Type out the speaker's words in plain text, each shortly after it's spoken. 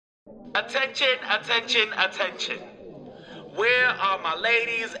Attention, attention, attention. Where are my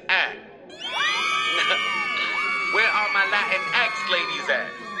ladies at? Where are my Latinx ladies at?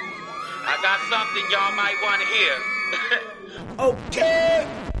 I got something y'all might want to hear. Okay.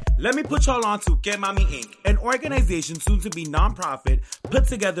 Let me put y'all on to Que Mami Inc., an organization soon to be non-profit put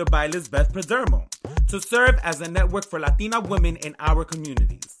together by Lisbeth Perdermo to serve as a network for Latina women in our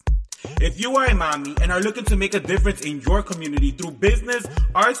communities. If you are a mommy and are looking to make a difference in your community through business,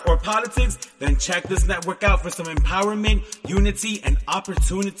 arts, or politics, then check this network out for some empowerment, unity, and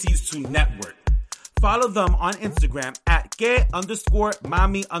opportunities to network. Follow them on Instagram at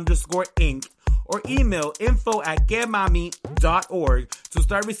que_mami_inc or email info@quemami.org to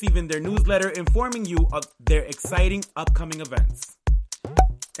start receiving their newsletter informing you of their exciting upcoming events.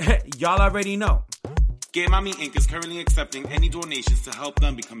 Y'all already know. Que Mami Inc. is currently accepting any donations to help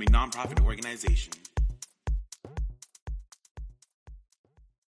them become a nonprofit organization.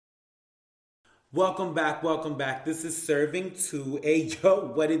 Welcome back. This is Serving 2. Hey,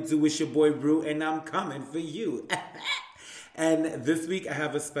 yo, what it do? It's your boy, Brew, and I'm coming for you. And this week, I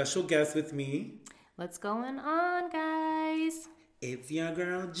have a special guest with me. What's going on, guys? It's your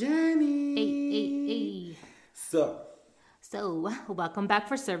girl, Jenny. Hey. So, welcome back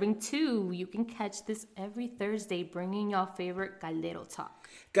for Serving 2. You can catch this every Thursday, bringing y'all favorite Caldero Talk.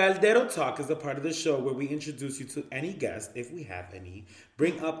 Caldero Talk is a part of the show where we introduce you to any guest, if we have any,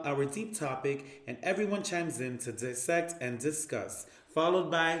 bring up our deep topic, and everyone chimes in to dissect and discuss, followed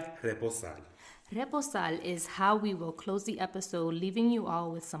by Reposal. Reposal is how we will close the episode, leaving you all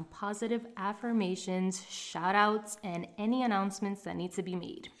with some positive affirmations, shout-outs, and any announcements that need to be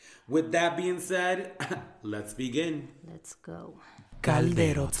made. With that being said, let's begin. Let's go.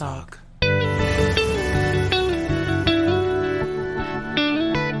 Caldero Talk.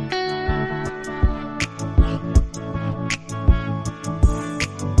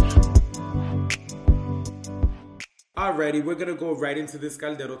 Alrighty, we're gonna go right into this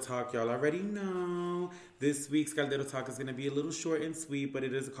Caldero Talk. Y'all already know this week's Caldero Talk is gonna be a little short and sweet, but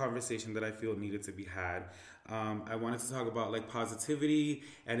it is a conversation that I feel needed to be had. I wanted to talk about like positivity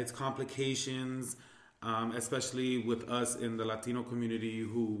and its complications, especially with us in the Latino community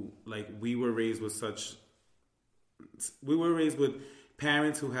who we were raised with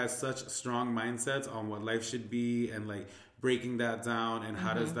parents who had such strong mindsets on what life should be and like breaking that down and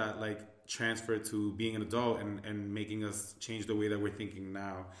how does that transfer to being an adult and making us change the way that we're thinking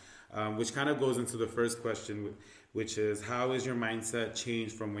now, which kind of goes into the first question, which is how is your mindset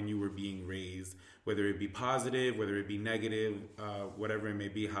changed from when you were being raised, whether it be positive, whether it be negative, whatever it may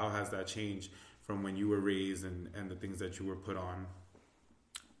be. How has that changed from when you were raised and the things that you were put on?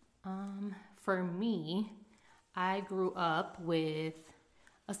 For me, I grew up with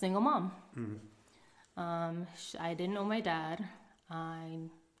a single mom. I didn't know my dad. I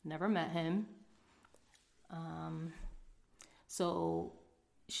never met him. So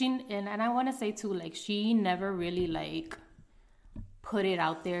she, and I want to say too, she never really put it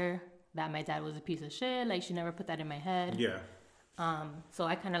out there that my dad was a piece of shit. She never put that in my head. Yeah. So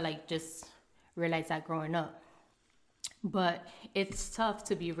I kind of just realized that growing up. But it's tough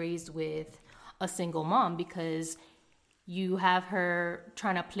to be raised with a single mom because you have her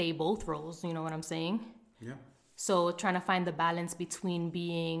trying to play both roles. You know what I'm saying? Yeah. So trying to find the balance between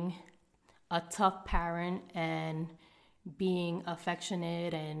being a tough parent and being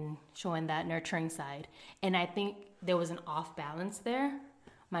affectionate and showing that nurturing side. And I think there was an off balance there.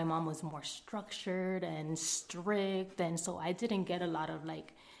 My mom was more structured and strict. And so I didn't get a lot of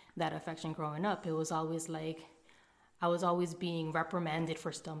that affection growing up. It was always I was always being reprimanded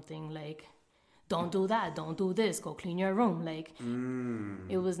for something don't do that, don't do this, go clean your room.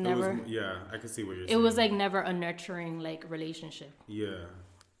 It was never... Yeah, I can see what you're saying. It was never a nurturing relationship. Yeah.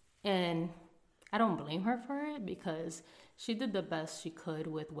 And I don't blame her for it because she did the best she could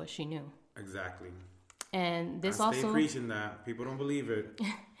with what she knew. Exactly. And this I stay preaching that. People don't believe it.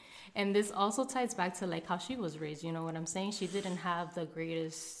 And this also ties back to how she was raised, you know what I'm saying? She didn't have the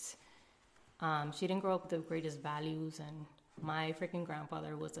greatest... she didn't grow up with the greatest values, and my freaking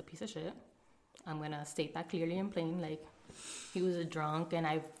grandfather was a piece of shit. I'm going to state that clearly and plain. He was a drunk, and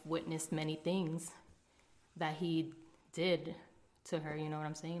I've witnessed many things that he did to her, you know what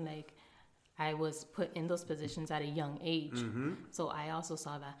I'm saying? I was put in those positions at a young age. Mm-hmm. So I also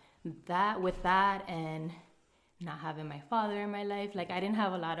saw that with that and not having my father in my life, I didn't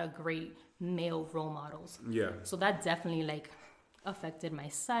have a lot of great male role models. Yeah. So that definitely, affected my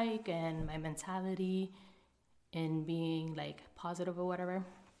psyche and my mentality in being, positive or whatever.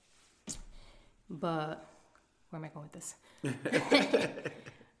 But where am I going with this?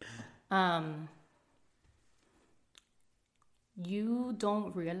 you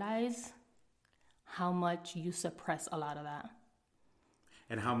don't realize how much you suppress a lot of that.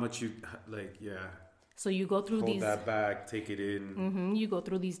 And how much you, like, yeah. So you go through Hold that back, take it in. You go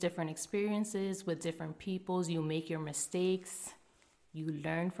through these different experiences with different peoples. You make your mistakes. You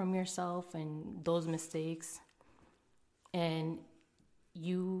learn from yourself and those mistakes. And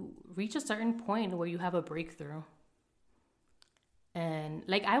you reach a certain point where you have a breakthrough. And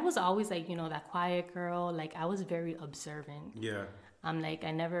like, I was always like, that quiet girl. Like, I was very observant. Yeah. I'm like,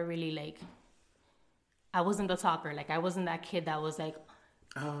 I never really like, I wasn't the talker. Like, I wasn't that kid that was like,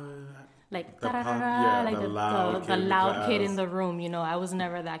 like the loud kid in the room. I was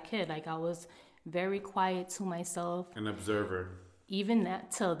never that kid. Like, I was very quiet to myself. An observer. Even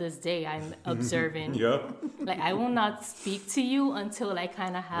that till this day, I'm observant. Yep. Like, I will not speak to you until I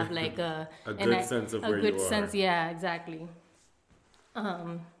kind of have like a good sense of where you are. Yeah, exactly.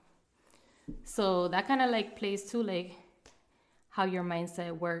 So that kind of like plays to like how your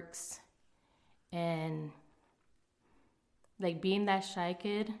mindset works, and like being that shy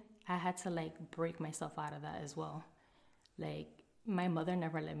kid, I had to like break myself out of that as well. Like, my mother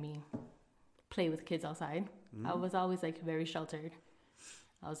never let me play with kids outside. I was always like very sheltered.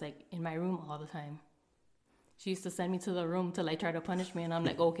 I was like in my room all the time. She used to send me to the room to like try to punish me, and I'm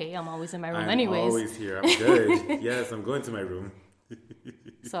like, okay, I'm always in my room anyways. I'm always here. I'm good. Yes, I'm going to my room.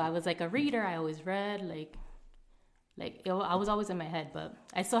 So I was like a reader. I always read. I was always in my head, but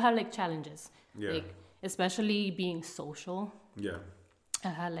I still had like challenges. Yeah. Like, especially being social. Yeah. I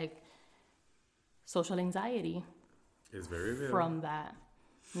had like social anxiety. It's very real. From that,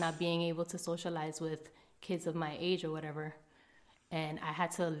 not being able to socialize with kids of my age or whatever. And I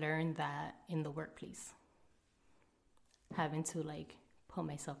had to learn that in the workplace. Having to like put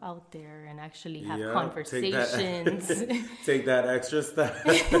myself out there and actually have conversations. Take that extra step.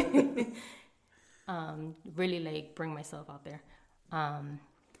 Really like bring myself out there.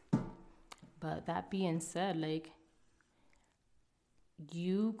 But that being said, like,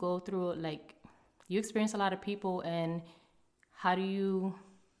 you go through, like, you experience a lot of people, and how do you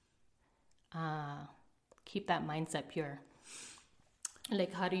keep that mindset pure?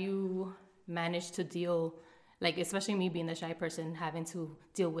 Like, how do you manage to deal, like, especially me being the shy person, having to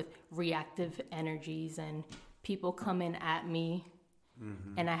deal with reactive energies and people coming at me,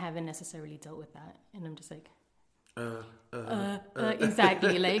 and I haven't necessarily dealt with that. And I'm just like,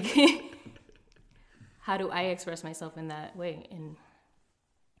 exactly. Like, how do I express myself in that way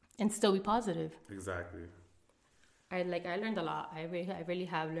and still be positive? Exactly. I learned a lot. I really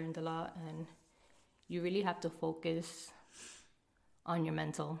have learned a lot, and you really have to focus on your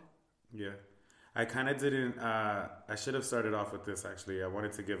mental. Yeah. I kind of didn't, I should have started off with this actually. I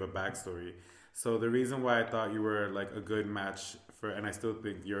wanted to give a backstory. So the reason why I thought you were like a good match for, and I still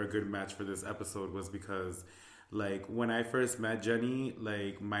think you're a good match for this episode, was because like when I first met Jenny,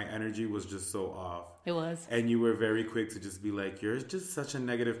 like my energy was just so off. It was. And you were very quick to just be like, you're just such a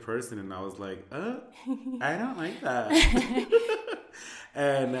negative person. And I was like, I don't like that.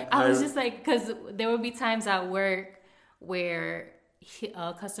 And I was just like, because there would be times at work where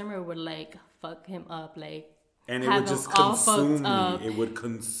a customer would like fuck him up, like, and it would just consume me. It would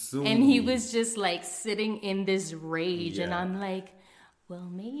consume me. And he was just like sitting in this rage, and I'm like, well,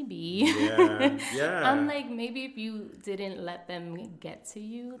 maybe. Yeah. I'm like, maybe if you didn't let them get to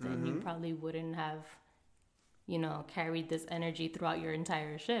you, then you probably wouldn't have, carried this energy throughout your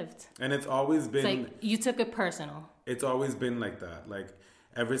entire shift. And it's always been... It's like, you took it personal. It's always been like that. Like,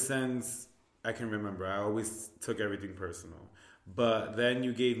 ever since I can remember, I always took everything personal. But then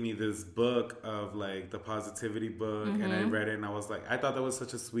you gave me this book of like the positivity book, and I read it, and I was like, I thought that was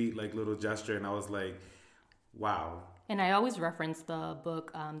such a sweet like little gesture, and I was like, wow. And I always reference the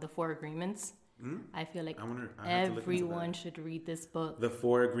book, The 4 Agreements. I feel like everyone should read this book. The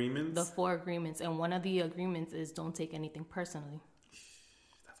 4 Agreements? The 4 Agreements. And one of the agreements is don't take anything personally.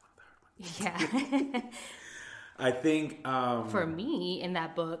 That's one of the hard ones. Yeah. I think... for me, in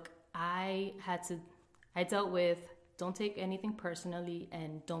that book, I dealt with don't take anything personally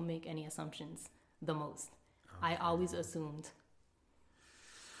and don't make any assumptions the most. I always assumed.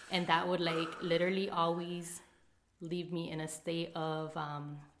 And that would like literally always leave me in a state of,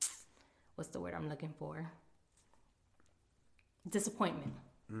 what's the word I'm looking for? Disappointment.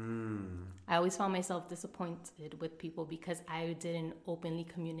 I always found myself disappointed with people because I didn't openly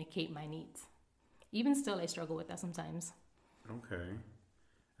communicate my needs. Even still, I struggle with that sometimes. Okay.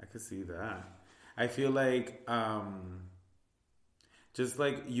 I could see that. I feel like, just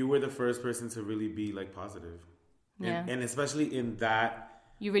like you were the first person to really be like positive. Yeah. And especially in that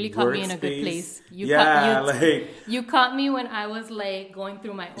You really caught me in a good place. You caught me when I was like going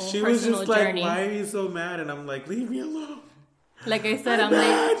through my own personal journey. She was just like, why are you so mad? And I'm like, leave me alone. Like I said, I'm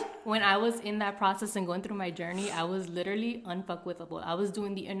like, when I was in that process and going through my journey, I was literally unfuckwithable. I was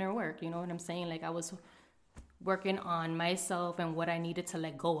doing the inner work. You know what I'm saying? Like I was working on myself and what I needed to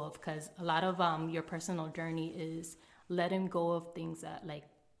let go of. Because a lot of your personal journey is letting go of things that like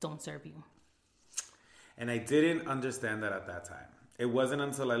don't serve you. And I didn't understand that at that time. It wasn't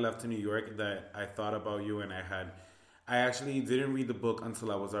until I left to New York that I thought about you, and I actually didn't read the book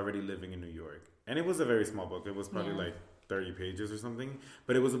until I was already living in New York. And it was a very small book. It was probably like 30 pages or something.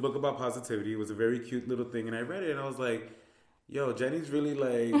 But it was a book about positivity. It was a very cute little thing. And I read it and I was like, yo, Jenny's really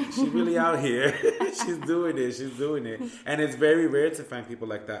like, she's really out here. She's doing it. She's doing it. And it's very rare to find people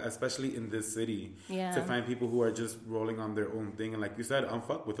like that, especially in this city. Yeah. To find people who are just rolling on their own thing. And like you said,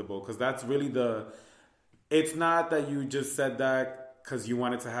 unfuckwithable. Because that's really it's not that you just said that because you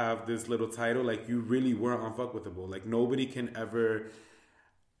wanted to have this little title. Like, you really were unfuckwithable. Like, nobody can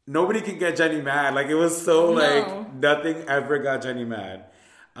get Jenny mad. Like, it was so, like, nothing ever got Jenny mad.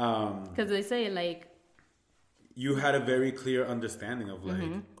 Because they say, like... You had a very clear understanding of,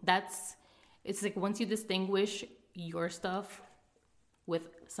 like... It's like, once you distinguish your stuff with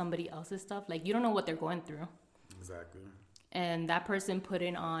somebody else's stuff, like, you don't know what they're going through. Exactly. And that person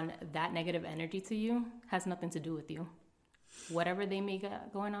putting on that negative energy to you has nothing to do with you. Whatever they may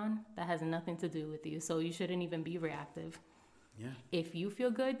got going on, that has nothing to do with you. So you shouldn't even be reactive. Yeah. If you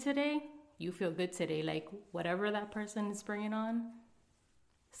feel good today, you feel good today. Like, whatever that person is bringing on,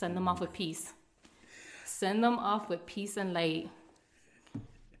 send them off with peace. Send them off with peace and light.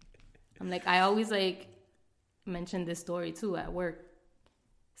 I'm like, I always like mention this story too at work.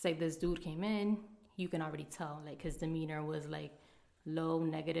 It's like this dude came in. You can already tell, like, his demeanor was like low,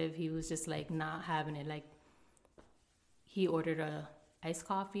 negative. He was just like not having it. Like, he ordered a iced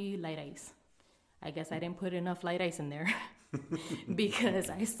coffee, light ice. I guess I didn't put enough light ice in there because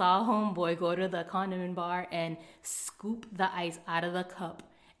I saw homeboy go to the condiment bar and scoop the ice out of the cup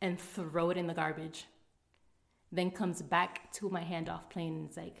and throw it in the garbage. Then comes back to my handoff plane and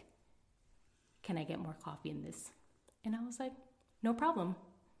it's like, can I get more coffee in this? And I was like, no problem.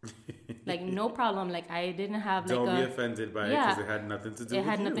 Like, no problem. Like, I didn't have like Don't be offended by it because it had nothing to do with you. It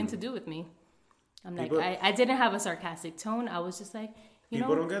had nothing to do with me. I'm like, I didn't have a sarcastic tone. I was just like,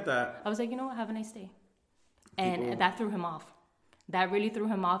 people don't get that. I was like, you know what? Have a nice day. And that threw him off. That really threw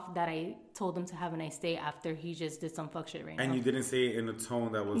him off that I told him to have a nice day after he just did some fuck shit right now. And you didn't say it in a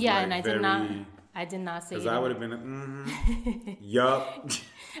tone that was and I did not say it. Because I would have been yup.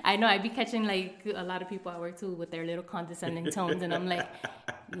 I know, I'd be catching like a lot of people at work too with their little condescending tones. And I'm like,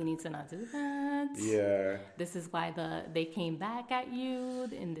 you need to not do that. Yeah. This is why they came back at you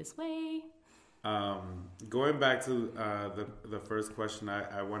in this way. Going back to the first question,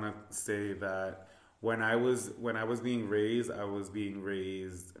 I want to say that when I was being raised, I was being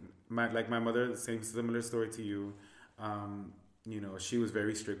raised like my mother. Similar story to you. She was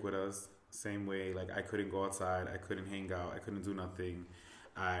very strict with us. Same way, like I couldn't go outside, I couldn't hang out, I couldn't do nothing.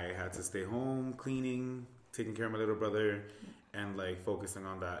 I had to stay home, cleaning, taking care of my little brother, and like focusing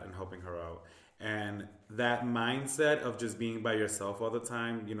on that and helping her out. And that mindset of just being by yourself all the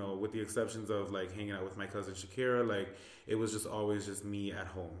time, with the exceptions of like hanging out with my cousin Shakira, like it was just always just me at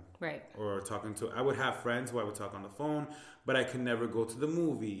home. Right. Or I would have friends who I would talk on the phone, but I could never go to the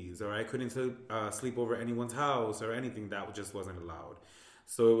movies, or I couldn't sleep over at anyone's house or anything. That just wasn't allowed.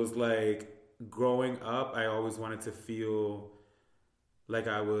 So it was like growing up, I always wanted to feel like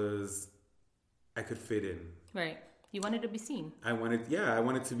I could fit in. Right. You wanted to be seen. I wanted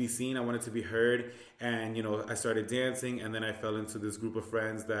to be seen. I wanted to be heard. And, I started dancing, and then I fell into this group of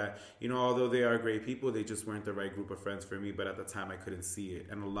friends that, although they are great people, they just weren't the right group of friends for me. But at the time, I couldn't see it.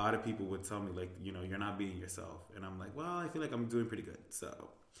 And a lot of people would tell me, like, you're not being yourself. And I'm like, well, I feel like I'm doing pretty good. So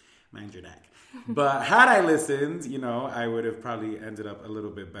mind your neck. But had I listened, I would have probably ended up a little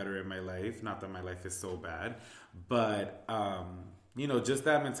bit better in my life. Not that my life is so bad. But, just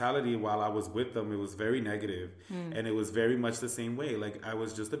that mentality while I was with them, it was very negative. And it was very much the same way. Like, I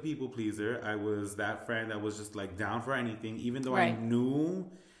was just a people pleaser. I was that friend that was just like down for anything, even though right.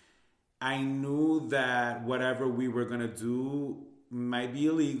 I knew that whatever we were going to do might be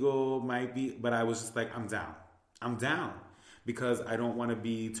illegal, but I was just like, I'm down. Because I don't want to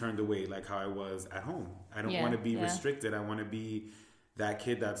be turned away like how I was at home. I don't want to be restricted. I want to be that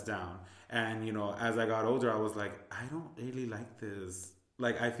kid that's down. And, as I got older, I was like, I don't really like this.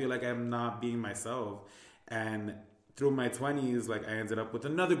 Like, I feel like I'm not being myself. And through my 20s, like, I ended up with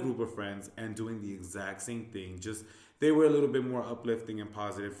another group of friends and doing the exact same thing. Just, they were a little bit more uplifting and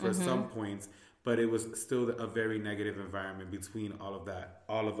positive for some points, but it was still a very negative environment between all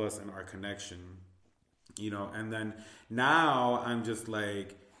of us and our connection. And then now I'm just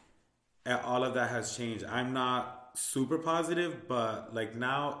like, all of that has changed. I'm not super positive, but like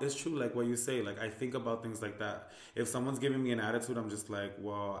now it's true, like what you say. Like I think about things like that. If someone's giving me an attitude, I'm just like,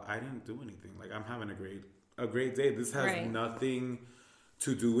 well, I didn't do anything. Like I'm having a great day. This has Right. nothing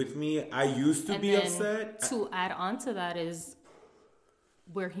to do with me. I used to And be then upset. to add on to that is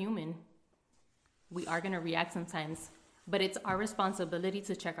we're human. We are going to react sometimes, but it's our responsibility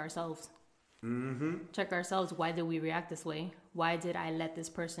to check ourselves. Check ourselves. Why did we react this way? Why did I let this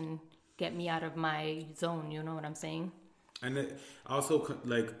person get me out of my zone? You know what I'm saying? And also,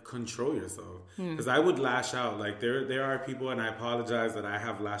 like, control yourself. Hmm. Because I would lash out. Like, there are people, and I apologize, that I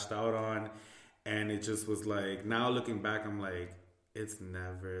have lashed out on. And it just was like, now looking back, I'm like, it's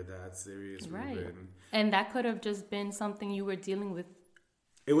never that serious, Right. Ruben. And that could have just been something you were dealing with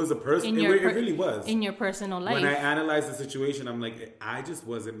It was a person. It really was. in your personal life. When I analyzed the situation, I'm like, I just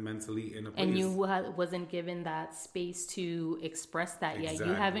wasn't mentally in a place. And you wasn't given that space to express that yet.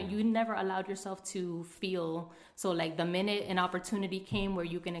 Exactly. You never allowed yourself to feel. So like the minute an opportunity came where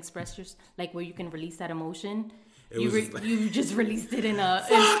you can express your, like where you can release that emotion, you just released it in a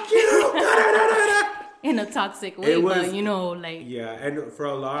in a toxic way. But you know, like yeah. And for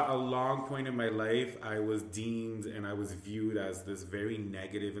a long point in my life, I was deemed and I was viewed as this very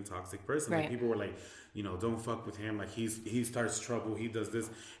negative and toxic person. Right. Like people were like, you know, don't fuck with him. Like he starts trouble. He does this,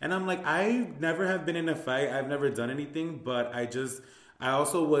 and I'm like, I never have been in a fight. I've never done anything, but I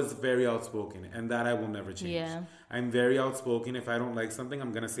also was very outspoken, and that I will never change. Yeah. I'm very outspoken. If I don't like something,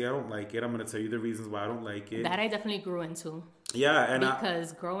 I'm gonna say I don't like it. I'm gonna tell you the reasons why I don't like it. that I definitely grew into. Yeah, and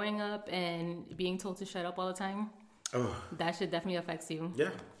Because growing up and being told to shut up all the time, that shit definitely affects you. yeah,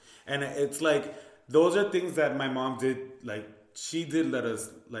 and it's like those are things that my mom did. Like she did let us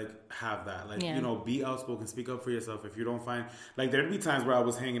like have that. Like Yeah. you know, be outspoken, speak up for yourself. If you don't find like there'd be times where I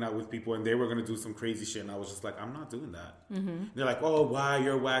was hanging out with people and they were gonna do some crazy shit, and I was just like, I'm not doing that. Mm-hmm. They're like, oh, why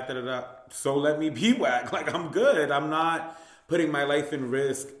you're whack? Da da da. So let me be whack. Like I'm good. I'm not putting my life in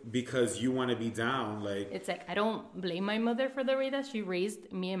risk because you want to be down. Like It's like I don't blame my mother for the way that she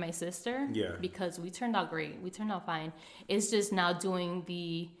raised me and my sister. Yeah. Because we turned out great. We turned out fine. It's just now doing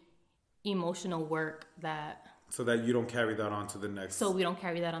the emotional work so that you don't carry that on to the next. so we don't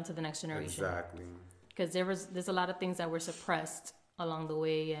carry that onto the next generation. Exactly. Because there's a lot of things that were suppressed along the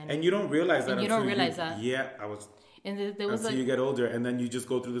way, And you don't realize that. And you until don't realize that. Yeah, I was. and there was Until like you get older, and then you just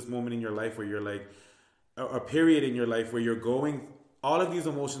go through this moment in your life where you're like, a period in your life where you're going. All of these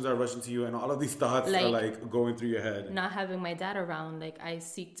emotions are rushing to you, and all of these thoughts are like going through your head. not having my dad around. Like I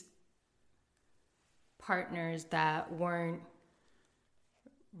seeked partners that weren't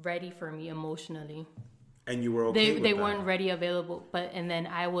ready for me emotionally. And you were okay. They weren't ready, available, and then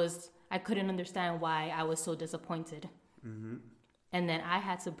I couldn't understand why I was so disappointed. Mm-hmm. And then I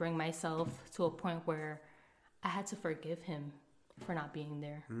had to bring myself to a point where I had to forgive him for not being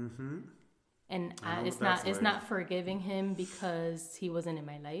there. Mm-hmm. And it's not forgiving him because he wasn't in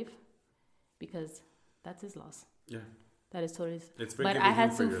my life, because that's his loss. Yeah. That is totally. It's but forgiving I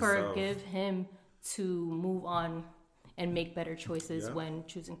had him for to yourself. forgive him to move on and make better choices Yeah. when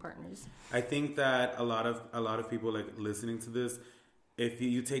choosing partners. I think that a lot of people like listening to this, if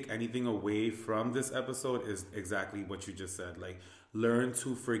you take anything away from this episode, is exactly what you just said. Like, learn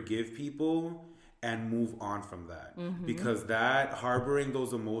to forgive people and move on from that. Mm-hmm. Because that harboring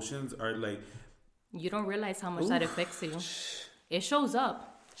those emotions are like, You don't realize how much that affects you. It shows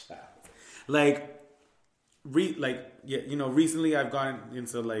up. Recently I've gone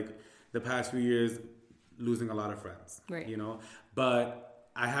into like the past few years losing a lot of friends. Right. You know, but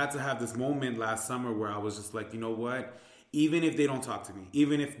I had to have this moment last summer where I was just like, you know what? Even if they don't talk to me,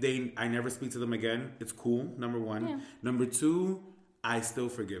 even if I never speak to them again, it's cool. Number one. Yeah. Number two, I still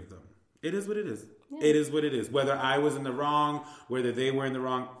forgive them. It is what it is. Yeah. It is what it is. Whether I was in the wrong, whether they were in the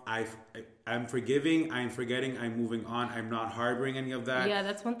wrong, I'm forgiving, I'm forgetting, I'm moving on. I'm not harboring any of that. Yeah,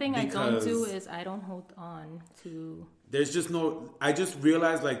 that's one thing I don't do is I don't hold on to. There's just I just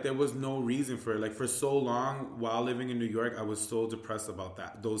realized like there was no reason for it. Like for so long while living in New York, I was so depressed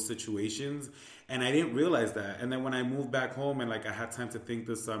about those situations. And I didn't realize that. And then when I moved back home and like I had time to think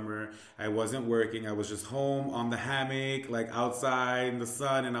this summer, I wasn't working. I was just home on the hammock, like outside in the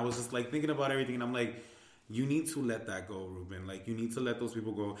sun. And I was just like thinking about everything. And I'm like, you need to let that go, Ruben. Like, you need to let those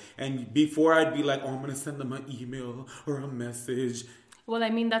people go. And before I'd be like, oh, I'm going to send them an email or a message. Well, I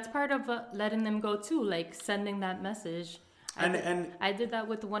mean, that's part of letting them go, too. Like, sending that message. I did that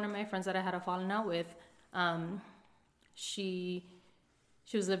with one of my friends that I had a falling out with. She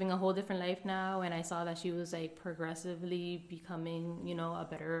was living a whole different life now. And I saw that she was, like, progressively becoming, you know, a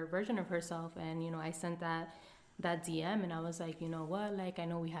better version of herself. And, you know, I sent that DM and I was like, you know what, like I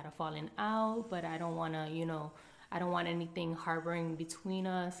know we had a falling out, but I don't want to, you know, I don't want anything harboring between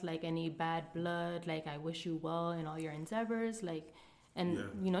us, like any bad blood. Like, I wish you well in all your endeavors. Like, and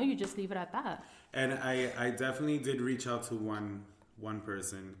you just leave it at that. And I definitely did reach out to one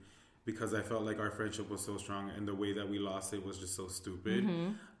person because I felt like our friendship was so strong, and the way that we lost it was just so stupid.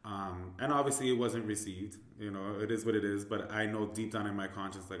 And obviously it wasn't received. It is what it is. But I know deep down in my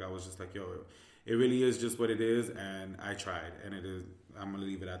conscience, like, I was just like, yo, it really is just what it is, and I tried, and it is. I'm gonna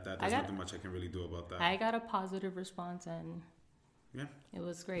leave it at that. There's nothing much I can really do about that. I got a positive response, and it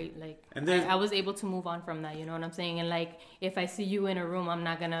was great. Like, and I was able to move on from that. You know what I'm saying? And like, if I see you in a room, I'm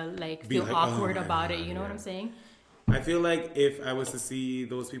not gonna feel awkward about it. You know what I'm saying? I feel like if I was to see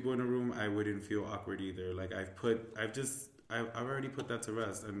those people in a room, I wouldn't feel awkward either. Like, I've already put that to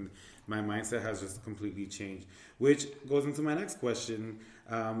rest, and my mindset has just completely changed. Which goes into my next question.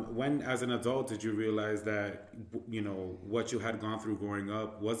 When, as an adult, did you realize that, what you had gone through growing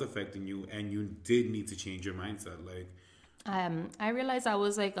up was affecting you, and you did need to change your mindset? Like, I realized I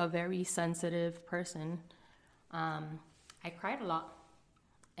was like a very sensitive person. I cried a lot.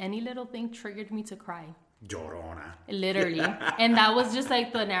 Any little thing triggered me to cry. Llorona. Literally. And that was just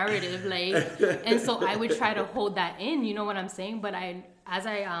like the narrative, and so I would try to hold that in, you know what I'm saying? But as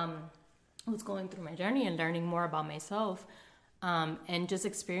I was going through my journey and learning more about myself, and just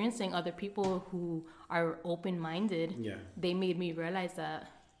experiencing other people who are open-minded, they made me realize that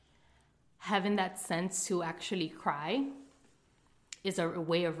having that sense to actually cry is a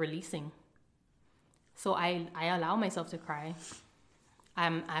way of releasing. So I allow myself to cry.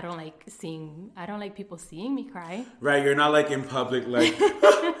 I don't like people seeing me cry. Right, you're not like in public, like.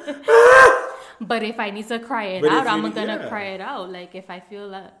 But if I need to cry it out, I'm gonna cry it out. Like, if I feel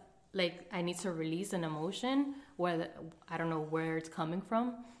like I need to release an emotion, where I don't know where it's coming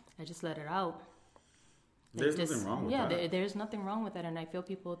from, I just let it out. There's nothing wrong with that. There's nothing wrong with it, and I feel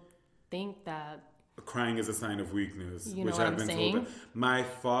people think that crying is a sign of weakness, you know which what I've I'm been saying? told. My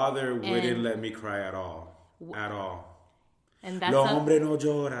father wouldn't let me cry at all. And that's hombre no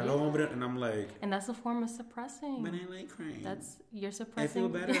llora, hombre, and I'm like, and that's a form of suppressing. But I like crying. You're suppressing. I feel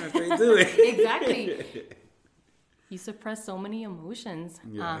better after I do it. Exactly. You suppress so many emotions.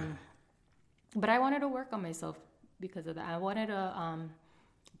 Yeah. But I wanted to work on myself because of that. I wanted to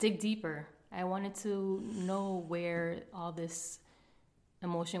dig deeper. I wanted to know where all this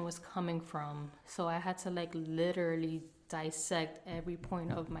emotion was coming from. So I had to literally dissect every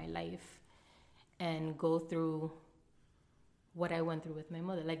point of my life and go through what I went through with my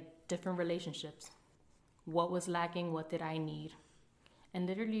mother, like different relationships. What was lacking? What did I need? And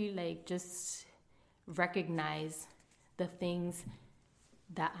literally just recognize the things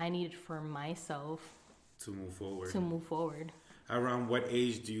that I needed for myself to move forward. Around what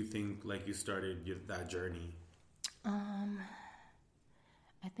age do you think you started that journey?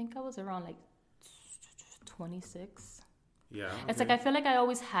 I think I was around 26. Yeah. Okay. It's I feel like I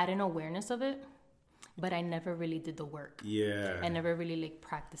always had an awareness of it, but I never really did the work. Yeah. I never really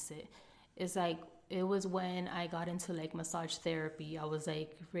practiced it. It's it was when I got into massage therapy. I was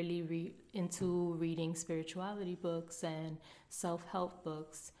really into reading spirituality books and self-help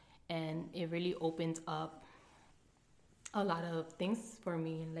books, and it really opened up a lot of things for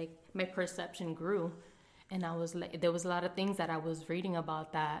me, and my perception grew. And I was there was a lot of things that I was reading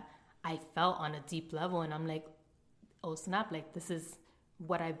about that I felt on a deep level, and I'm oh snap, this is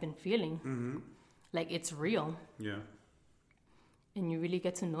what I've been feeling. Mm-hmm. It's real. Yeah. And you really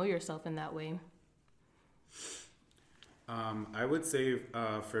get to know yourself in that way. I would say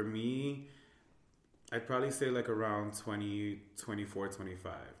for me, I'd probably say around 20, 24,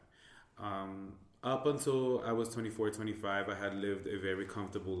 25. Up until I was 24, 25, I had lived a very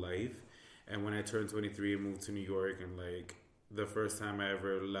comfortable life. And when I turned 23 and moved to New York, and the first time I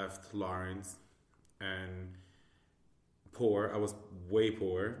ever left Lawrence and poor, I was way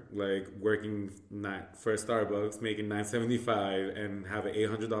poor, working for Starbucks, making $9.75 and have an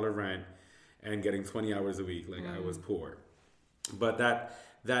 $800 rent and getting 20 hours a week. I was poor. But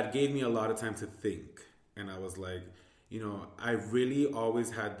that gave me a lot of time to think. And I was I really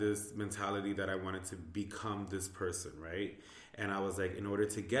always had this mentality that I wanted to become this person, right? And I was in order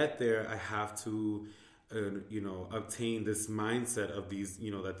to get there, I have to, obtain this mindset of these,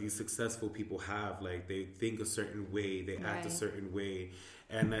 that these successful people have. They think a certain way, they act a certain way.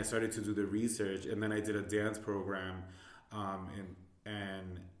 And I started to do the research, and then I did a dance program,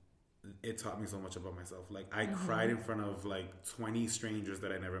 and it taught me so much about myself. I cried in front of 20 strangers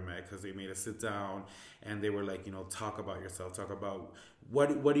that I never met, because they made us sit down, and they were talk about yourself, talk about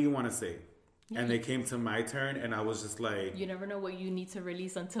what do you want to say. And they came to my turn, and I was just you never know what you need to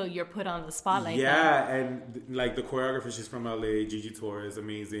release until you're put on the spotlight. Yeah, and the choreographer, she's from LA, Gigi Torres,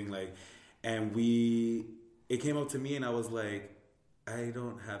 amazing. And it came up to me and I was like, I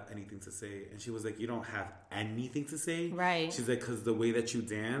don't have anything to say. And she was like, you don't have anything to say? Right. She's like, because the way that you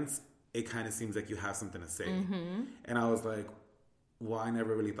dance, it kind of seems like you have something to say. And I was like, well, I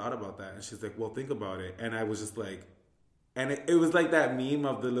never really thought about that. And she's like, well, think about it. And I was just like, and it was like that meme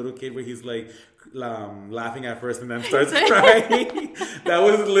of the little kid where he's like laughing at first and then starts crying. That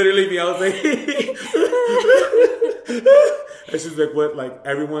was literally me. I was like, and she's like, what? Like,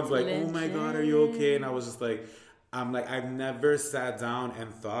 everyone's like, oh my God, are you okay? And I was just like, I've never sat down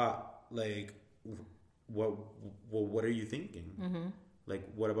and thought, like, what are you thinking? Like,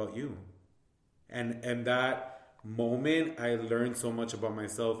 what about you? And that moment, I learned so much about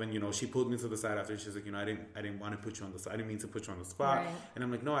myself. And, you know, she pulled me to the side after. She's like, you know, I didn't want to put you on the spot. I didn't mean to put you on the spot. Right. And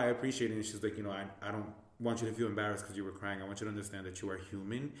I'm like, no, I appreciate it. And she's like, you know, I don't want you to feel embarrassed because you were crying. I want you to understand that you are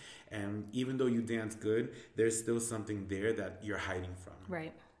human. And even though you dance good, there's still something there that you're hiding from.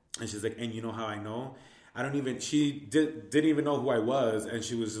 Right. And she's like, and you know how I know? She didn't even know who I was. And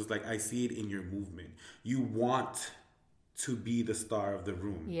she was just like, I see it in your movement. You want to be the star of the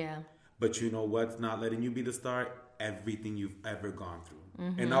room. Yeah. But you know what's not letting you be the star? Everything you've ever gone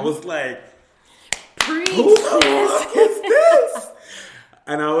through. And I was like, preach. Who the fuck is this?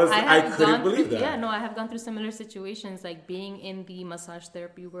 And I couldn't believe that. Yeah, no, I have gone through similar situations. Like being in the massage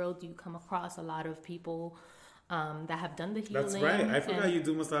therapy world, you come across a lot of people that have done the healing. That's right. I forgot you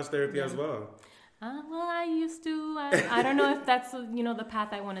do massage therapy as well. Well, I used to. I don't know if that's, the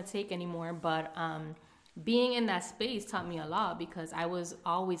path I want to take anymore. But being in that space taught me a lot because I was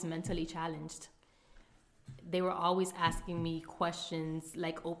always mentally challenged. They were always asking me questions,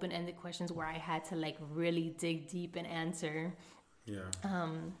 like open-ended questions where I had to like really dig deep and answer. Yeah.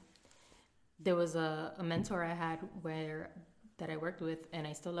 There was a mentor I had that I worked with, and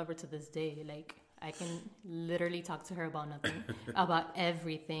I still love her to this day. Like I can literally talk to her about nothing, about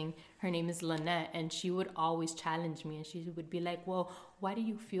everything. Her name is Lynette, and she would always challenge me, and she would be like, well, why do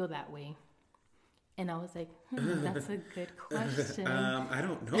you feel that way? And I was like, that's a good question. I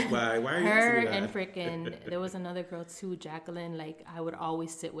don't know why. Why are you her asking and that? freaking, there was another girl too, Jacqueline. Like I would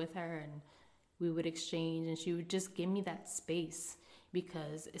always sit with her and we would exchange, and she would just give me that space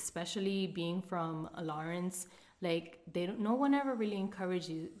because, especially being from Lawrence, like no one ever really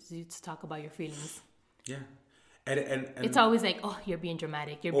encourages you to talk about your feelings. Yeah. And it's always like, oh, you're being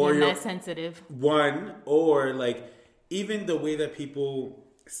dramatic. You're being that sensitive. Or like even the way that people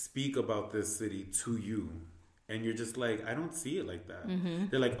speak about this city to you, and you're just like, I don't see it like that.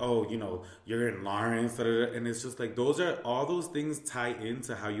 They're like, oh, you're in Lawrence, and it's just like all those things tie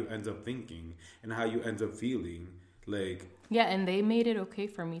into how you end up thinking and how you end up feeling. Like, yeah, and they made it okay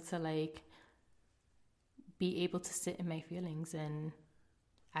for me to like be able to sit in my feelings and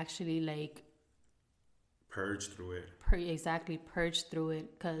actually like purge through it. Purge through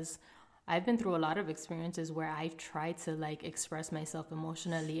it, because I've been through a lot of experiences where I've tried to like express myself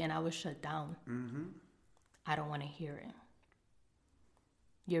emotionally and I was shut down. I don't want to hear it.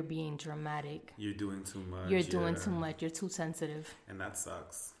 You're being dramatic. You're doing too much. You're doing too much. You're too sensitive. And that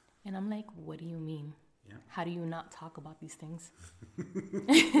sucks. And I'm like, what do you mean? Yeah. How do you not talk about these things?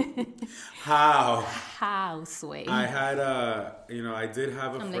 How, Sway? I had I did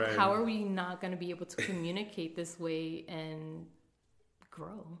have a friend. I'm like, how are we not going to be able to communicate this way and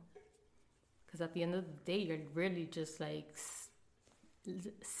grow? Because at the end of the day, you're really just like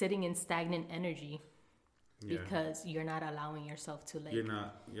sitting in stagnant energy because you're not allowing yourself to like... You're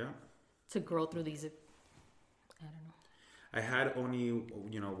not, to grow through these... I don't know. I had only,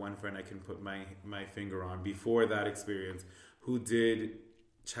 one friend I can put my finger on before that experience who did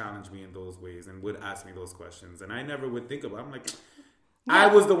challenge me in those ways and would ask me those questions. And I never would think about it. I'm like... Yeah.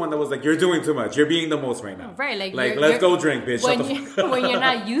 I was the one that was like, you're doing too much. You're being the most right now. Right. Like let's go drink, bitch. When you're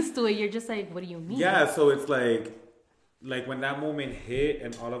not used to it, you're just like, what do you mean? Yeah, so it's like when that moment hit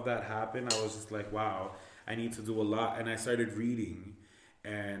and all of that happened, I was just like, wow, I need to do a lot. And I started reading.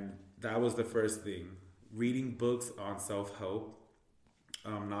 And that was the first thing. Reading books on self-help.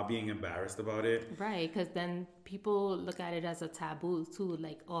 Not being embarrassed about it. Right, because then people look at it as a taboo too.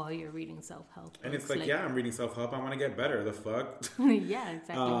 Like, oh, you're reading self-help. And it's like, yeah, I'm reading self-help. I want to get better. The fuck? Yeah,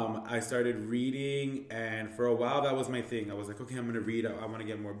 exactly. I started reading, and for a while that was my thing. I was like, okay, I'm going to read. I want to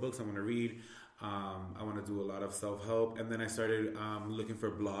get more books. I want to read. I want to do a lot of self-help. And then I started looking for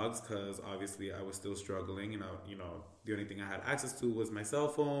blogs because obviously I was still struggling. And, the only thing I had access to was my cell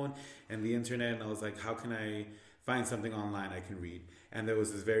phone and the internet. And I was like, how can I find something online I can read? And there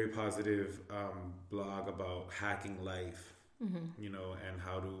was this very positive blog about hacking life, and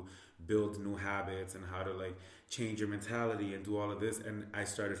how to build new habits and how to like change your mentality and do all of this. And I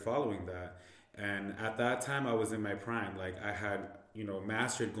started following that. And at that time I was in my prime. Like I had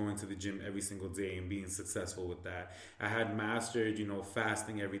mastered going to the gym every single day and being successful with that. I had mastered,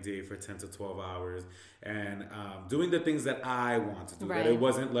 fasting every day for 10 to 12 hours and doing the things that I want to do. Right. That it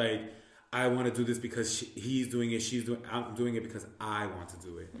wasn't like, I want to do this because he's doing it, I'm doing it because I want to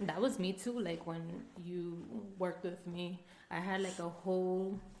do it. That was me too. Like when you worked with me, I had like a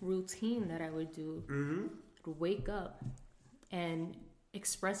whole routine that I would do. Mm-hmm. Wake up and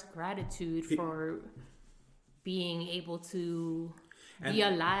express gratitude for being able to be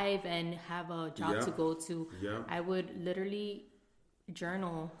alive and have a job to go to. Yeah. I would literally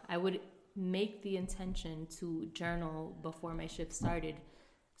journal. I would make the intention to journal before my shift started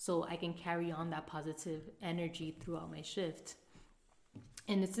so I can carry on that positive energy throughout my shift.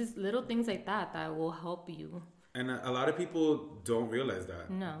 And it's just little things like that that will help you. And a lot of people don't realize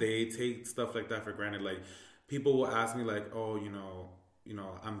that. No. They take stuff like that for granted. Like, people will ask me like, oh,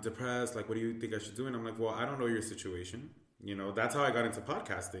 I'm depressed. Like, what do you think I should do? And I'm like, well, I don't know your situation. That's how I got into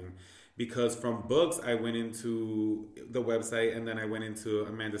podcasting. Because from books, I went into the website and then I went into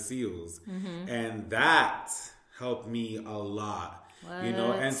Amanda Seales. Mm-hmm. And that helped me a lot. What?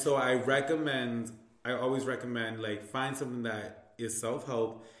 And so I always recommend, like, find something that is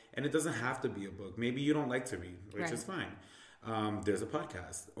self-help. And it doesn't have to be a book. Maybe you don't like to read, which is fine. There's a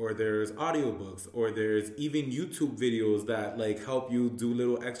podcast, or there's audiobooks, or there's even YouTube videos that like help you do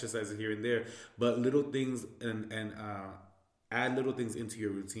little exercises here and there, but little things and add little things into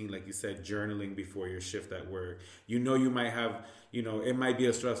your routine. Like you said, journaling before your shift at work. You might have, it might be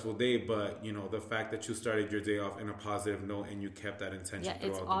a stressful day, but the fact that you started your day off in a positive note and you kept that intention throughout the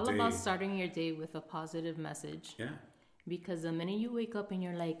day. Yeah, it's all about starting your day with a positive message. Yeah. Because the minute you wake up and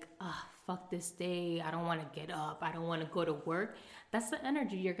you're like, fuck this day, I don't want to get up, I don't want to go to work, that's the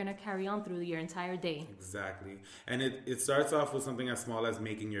energy you're going to carry on through your entire day. Exactly. And it starts off with something as small as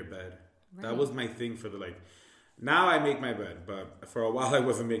making your bed. Right. That was my thing for now I make my bed, but for a while I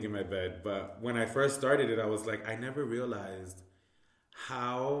wasn't making my bed. But when I first started it, I was like, I never realized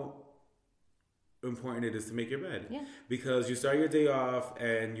how important it is to make your bed. Yeah. Because you start your day off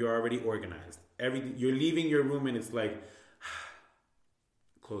and you're already organized. You're leaving your room and it's like,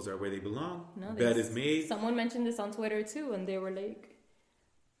 clothes are where they belong. Bed is made. Someone mentioned this on Twitter too, and they were like,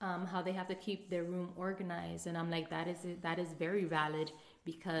 how they have to keep their room organized, and I'm like, that is very valid,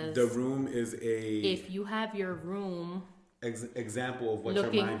 because the room is if you have your room example of what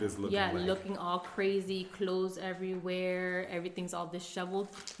your mind is looking like. Looking all crazy, clothes everywhere, everything's all disheveled,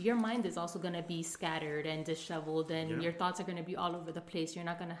 your mind is also going to be scattered and disheveled, and your thoughts are going to be all over the place. You're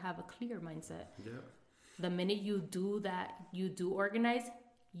not going to have a clear mindset. Yeah. The minute you do that, you do organize,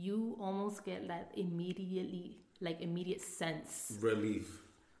 you almost get that immediate sense.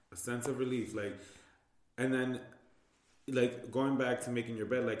 A sense of relief. And then, going back to making your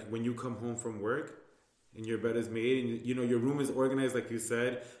bed, when you come home from work, and your bed is made, and your room is organized, like you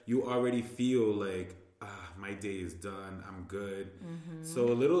said, you already feel like, my day is done, I'm good. Mm-hmm. So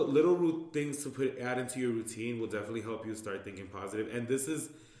little things to add into your routine will definitely help you start thinking positive. And this is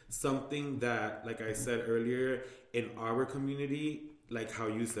something that, like I said earlier, in our community, like how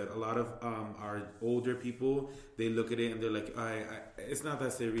you said, a lot of our older people, they look at it and they're like, it's not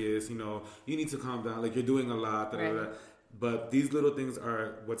that serious, you need to calm down, you're doing a lot. Right. But these little things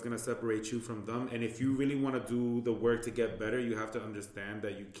are what's going to separate you from them. And if you really want to do the work to get better, you have to understand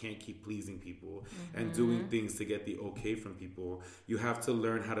that you can't keep pleasing people and doing things to get the okay from people. You have to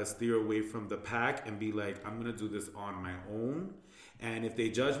learn how to steer away from the pack and be like, I'm going to do this on my own. And if they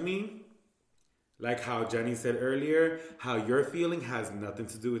judge me, like how Jenny said earlier, how you're feeling has nothing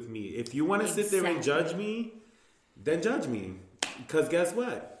to do with me. If you want to sit there and judge me, then judge me. Because guess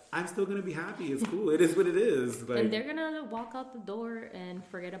what? I'm still going to be happy. It's cool. It is what it is. And they're going to walk out the door and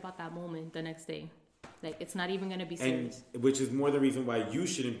forget about that moment the next day. It's not even going to be serious. Which is more the reason why you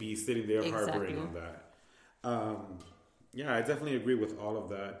shouldn't be sitting there harboring on that. I definitely agree with all of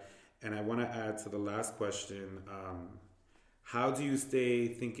that. And I want to add to the last question. How do you stay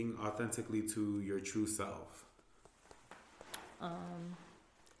thinking authentically to your true self?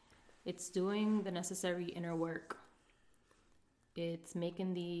 It's doing the necessary inner work. It's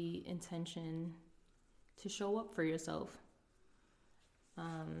making the intention to show up for yourself.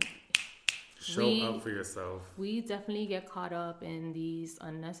 Show up for yourself. We definitely get caught up in these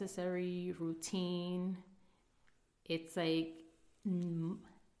unnecessary routine. It's like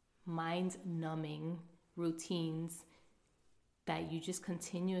mind-numbing routines that you just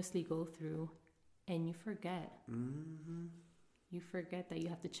continuously go through, and you forget. Mm-hmm. You forget that you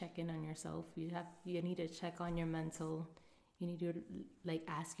have to check in on yourself. You need to check on your mental. You need to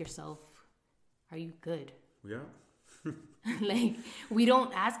ask yourself, are you good? Yeah. Like, we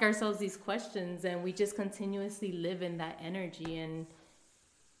don't ask ourselves these questions, and we just continuously live in that energy, and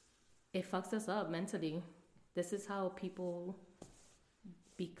it fucks us up mentally. This is how people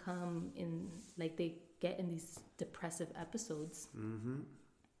become they get in these depressive episodes. Mm-hmm.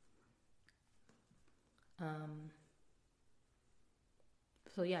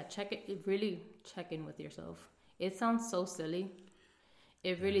 So yeah, really check in with yourself. It sounds so silly.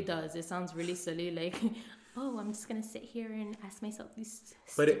 It really does. It sounds really silly. Like, oh, I'm just gonna sit here and ask myself these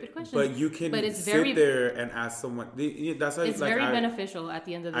stupid questions. But you can sit there and ask someone. That's why it's like, very beneficial at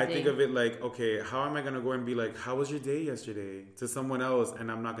the end of the day. I think of it like, okay, how am I gonna go and be like, how was your day yesterday to someone else,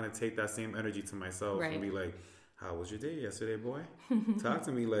 and I'm not gonna take that same energy to myself and be like, how was your day yesterday, boy? Talk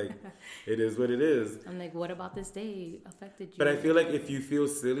to me. Like, it is what it is. I'm like, what about this day affected you? But I feel like if you feel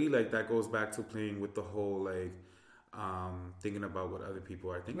silly, like that goes back to playing with the whole like thinking about what other people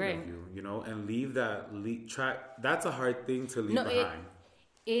are thinking of you, you know, and that's a hard thing to leave behind.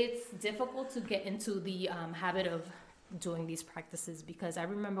 It's difficult to get into the habit of doing these practices, because I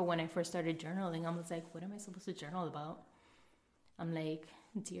remember when I first started journaling, I was like, what am I supposed to journal about? I'm like,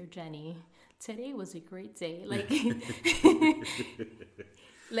 dear Jenny, today was a great day. Like,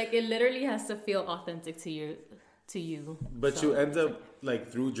 like it literally has to feel authentic to you. But so, you end up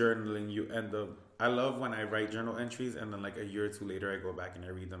like through journaling, I love when I write journal entries and then like a year or two later I go back and I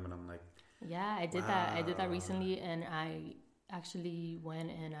read them and I'm like, yeah, I did that. I did that recently, and I actually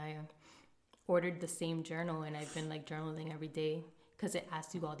went and I ordered the same journal, and I've been like journaling every day, because it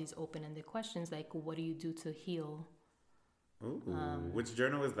asks you all these open-ended questions like, what do you do to heal? Ooh, which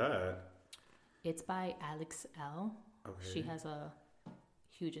journal is that? It's by Alex L. Okay. She has a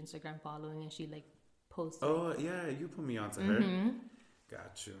huge Instagram following, and she like posts. Oh yeah, you put me onto her.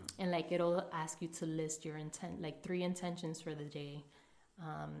 Gotcha. And like it'll ask you to list your intent, like 3 intentions for the day.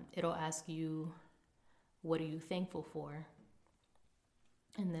 It'll ask you, what are you thankful for?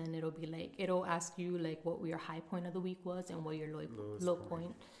 And then it'll ask you like what your high point of the week was and what your low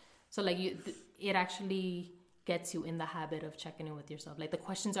point. So like it actually gets you in the habit of checking in with yourself. Like the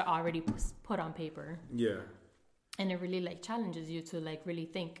questions are already put on paper. Yeah. And it really like challenges you to like really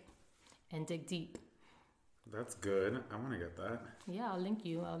think and dig deep. That's good. I want to get that. Yeah, I'll link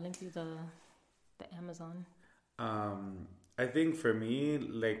you the Amazon. I think for me,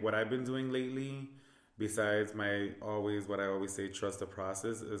 like what I've been doing lately, besides what I always say, trust the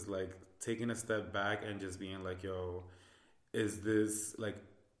process, is like taking a step back and just being like, yo, is this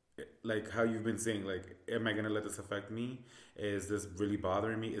like how you've been saying, like, am I going to let this affect me? Is this really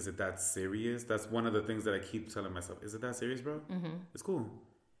bothering me? Is it that serious? That's one of the things that I keep telling myself. Is it that serious, bro? Mm-hmm. It's cool.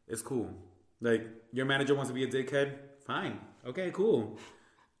 It's cool. Like, your manager wants to be a dickhead? Fine. Okay, cool.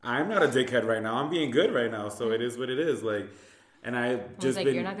 I'm not a dickhead right now. I'm being good right now. So it is what it is. Like, and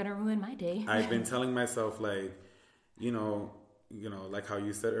you're not going to ruin my day. I've been telling myself, like, you know, like how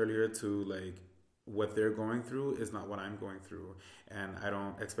you said earlier, to like, what they're going through is not what I'm going through. And I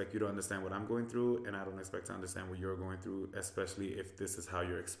don't expect you to understand what I'm going through. And I don't expect to understand what you're going through, especially if this is how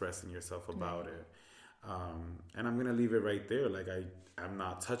you're expressing yourself about it. And I'm going to leave it right there. Like, I'm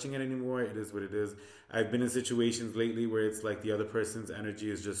not touching it anymore. It is what it is. I've been in situations lately where it's like the other person's energy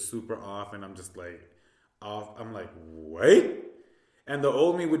is just super off. And I'm just like, off. I'm like, wait. And the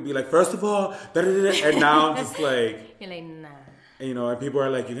old me would be like, first of all, da-da-da-da. And now I'm just like, you're like, nah. And, and people are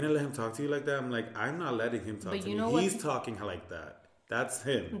like, you're going to let him talk to you like that? I'm like, I'm not letting him talk to me. He's talking like that. That's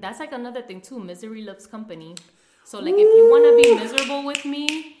him. That's like another thing too. Misery loves company. So like, if you want to be miserable with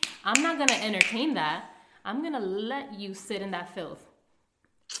me, I'm not going to entertain that. I'm going to let you sit in that filth.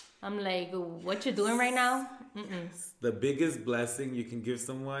 I'm like, what you're doing right now? Mm-mm. The biggest blessing you can give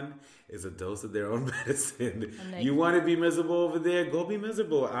someone is a dose of their own medicine. Like, you want to be miserable over there? Go be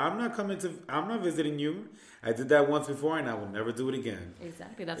miserable. I'm not visiting you. I did that once before and I will never do it again.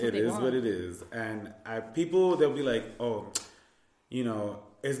 Exactly. That's what they want. It is what it is. And people, they'll be like, oh,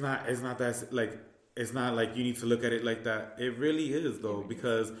 it's not that, like, it's not like you need to look at it like that. It really is, though,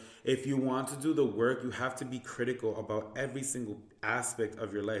 because if you want to do the work, you have to be critical about every single aspect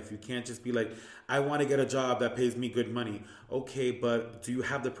of your life. You can't just be like, I want to get a job that pays me good money. Okay, but do you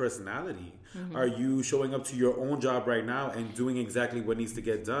have the personality? Mm-hmm. Are you showing up to your own job right now and doing exactly what needs to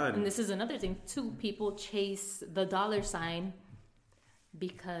get done? And this is another thing, too. People chase the dollar sign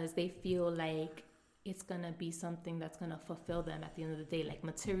because they feel like it's going to be something that's going to fulfill them at the end of the day, like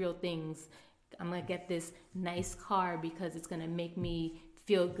material things. I'm going to get this nice car because it's going to make me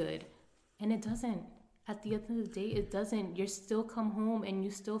feel good. And it doesn't. At the end of the day, it doesn't. You still come home and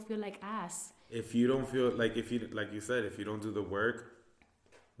you still feel like ass. If you don't feel like, like you said, if you don't do the work,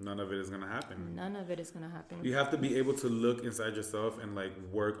 none of it is gonna happen. None of it is gonna happen. You have to be able to look inside yourself and like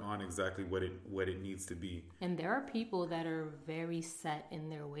work on exactly what it needs to be. And there are people that are very set in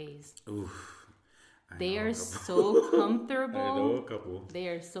their ways. Oof. They are so comfortable. I know a couple. They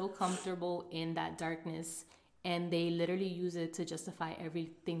are so comfortable in that darkness, and they literally use it to justify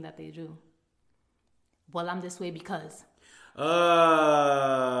everything that they do. Well, I'm this way because. And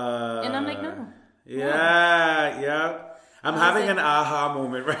I'm like, no. Yeah. I'm having an aha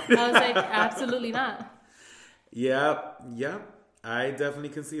moment right now. I was like, absolutely not. Yep. I definitely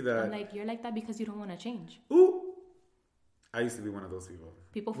can see that. I'm like, you're like that because you don't want to change. Ooh. I used to be one of those people.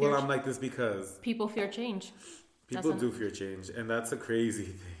 I'm like this because people fear change. People do fear change, and that's a crazy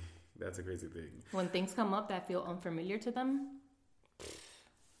thing. That's a crazy thing. When things come up that feel unfamiliar to them,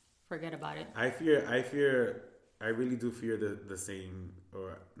 forget about it. I really do fear the same,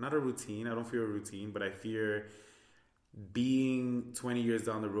 or not a routine. I don't fear a routine, but I fear being 20 years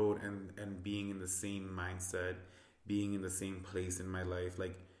down the road and being in the same mindset, being in the same place in my life.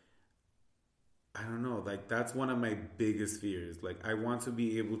 Like, I don't know, like that's one of my biggest fears. Like, I want to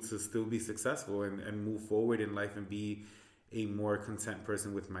be able to still be successful and move forward in life and be a more content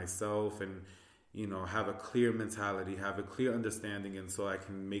person with myself, and, you know, have a clear mentality, have a clear understanding, and so I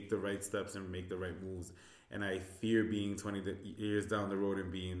can make the right steps and make the right moves. And I fear being 20 years down the road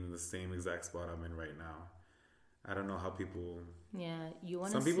and being in the same exact spot I'm in right now. I don't know how people... Yeah, you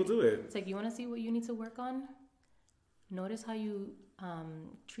want Some people do it. It's like, you want to see what you need to work on? Notice how you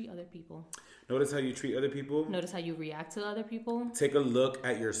treat other people. Notice how you treat other people. Notice how you react to other people. Take a look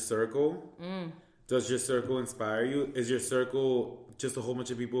at your circle. Does your circle inspire you? Is your circle just a whole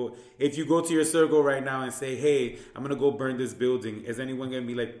bunch of people? If you go to your circle right now and say, hey, I'm going to go burn this building, is anyone going to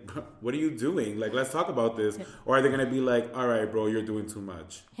be like, what are you doing? Like, let's talk about this. Or are they going to be like, all right, bro, you're doing too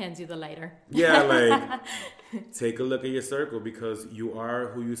much? Hands you the lighter. Yeah, like, take a look at your circle, because you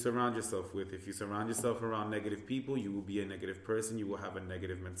are who you surround yourself with. If you surround yourself around negative people, you will be a negative person. You will have a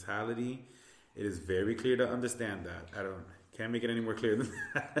negative mentality. It is very clear to understand that. Can't make it any more clear than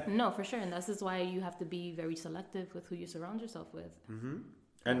that. No, for sure. And this is why you have to be very selective with who you surround yourself with. Mm-hmm.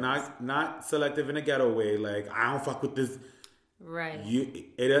 And not selective in a ghetto way. Like, I don't fuck with this. Right.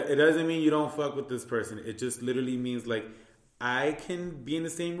 It doesn't mean you don't fuck with this person. It just literally means, like, I can be in the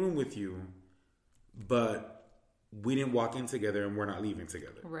same room with you, but we didn't walk in together and we're not leaving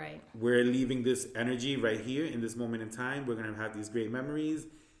together. Right. We're leaving this energy right here in this moment in time. We're going to have these great memories.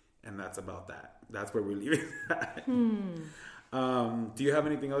 And that's about that. That's where we're leaving that. Do you have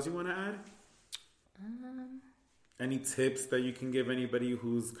anything else you want to add? Any tips that you can give anybody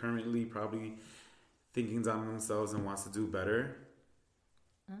who's currently probably thinking down on themselves and wants to do better?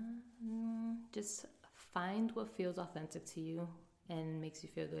 Just find what feels authentic to you and makes you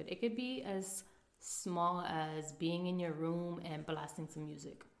feel good. It could be as small as being in your room and blasting some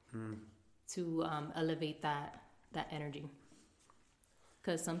music to elevate that energy.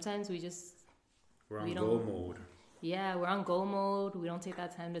 Because sometimes we're on go mode. Yeah, we're on go mode. We don't take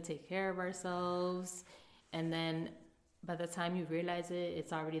that time to take care of ourselves. And then by the time you realize it,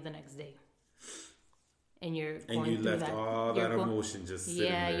 it's already the next day. And you left all that emotion just sitting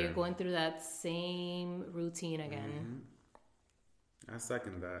there. Yeah, you're going through that same routine again. I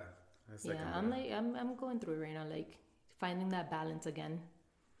second that. I'm going through it right now, like finding that balance again.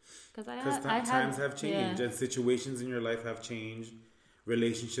 Because times have changed, and situations in your life have changed.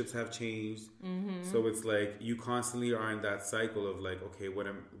 Relationships have changed. So it's like you constantly are in that cycle of like, okay, what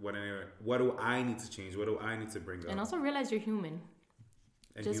do I need to change? What do I need to bring up? And also realize you're human.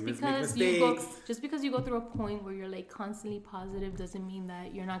 And just because you go through a point where you're like constantly positive doesn't mean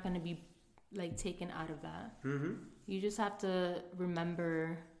that you're not going to be like taken out of that. You just have to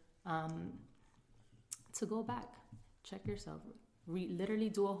remember to go back, check yourself, literally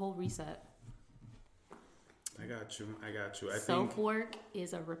do a whole reset. I got you. Self-work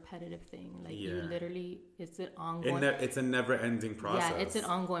is a repetitive thing. Like, you literally, it's an ongoing... It's a never-ending process. Yeah, it's an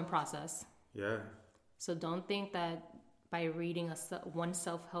ongoing process. Yeah. So don't think that by reading one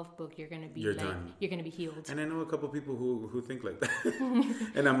self-help book, you're going to be done. You're going to be healed. And I know a couple people who think like that.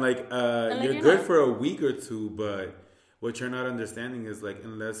 And I'm like, you're good for a week or two, but what you're not understanding is, like,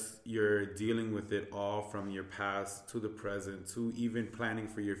 unless you're dealing with it all from your past to the present to even planning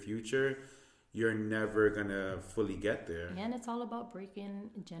for your future, you're never gonna fully get there. And it's all about breaking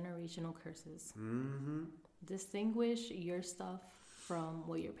generational curses. Distinguish your stuff from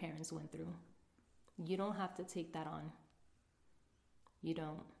what your parents went through. You don't have to take that on. You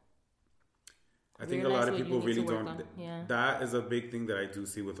don't. I think a lot of people really don't. Yeah. That is a big thing that I do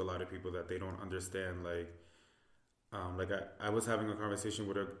see with a lot of people, that they don't understand. Like, Like I was having a conversation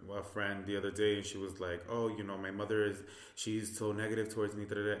with a friend the other day, and she was like, "Oh, my mother she's so negative towards me,"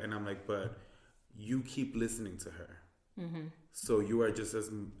 and I'm like, "But you keep listening to her, so you are just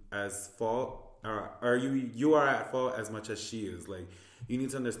as fault, or you are at fault as much as she is. Like, you need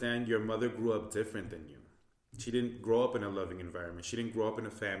to understand your mother grew up different than you. She didn't grow up in a loving environment. She didn't grow up in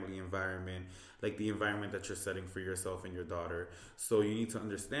a family environment, like the environment that you're setting for yourself and your daughter. So you need to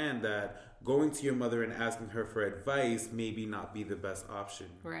understand that going to your mother and asking her for advice maybe not be the best option.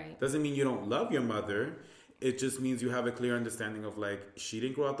 Right. Doesn't mean you don't love your mother. It just means you have a clear understanding of, like, she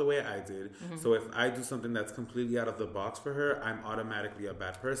didn't grow up the way I did. So if I do something that's completely out of the box for her, I'm automatically a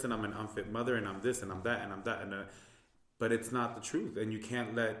bad person. I'm an unfit mother, and I'm this, and I'm that, and I'm that. But it's not the truth, and you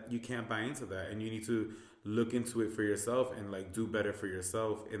can't buy into that, and you need to look into it for yourself and, like, do better for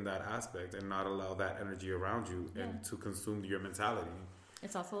yourself in that aspect, and not allow that energy around you and to consume your mentality.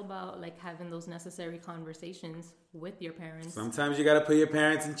 It's also about, like, having those necessary conversations with your parents. Sometimes you gotta put your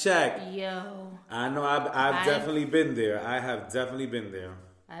parents in check. Yo, I know I've definitely been there. I have definitely been there.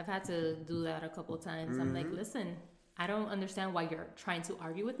 I've had to do that a couple times. I'm like, listen, I don't understand why you're trying to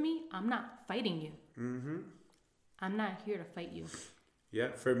argue with me. I'm not fighting you. I'm not here to fight you.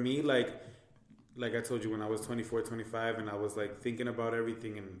 Yeah, for me, like I told you, when I was 24, 25, and I was, like, thinking about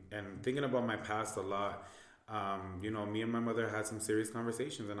everything and thinking about my past a lot, me and my mother had some serious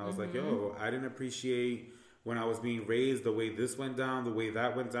conversations, and I was like, yo, I didn't appreciate when I was being raised the way this went down, the way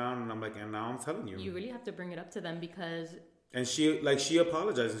that went down, and I'm like, and now I'm telling you. You really have to bring it up to them because... And she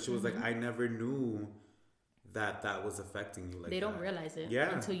apologized, and she was like, I never knew that was affecting you like that. They don't realize it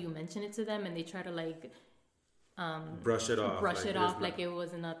until you mention it to them, and they try to, like... brush it off like it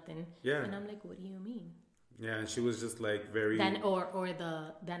was nothing. Yeah. And I'm like, what do you mean? Yeah, and she was just, like, very...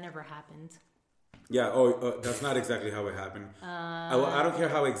 that never happened. Yeah, that's not exactly how it happened. I don't care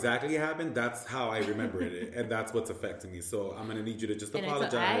how exactly it happened. That's how I remember it, and that's what's affecting me. So I'm going to need you to just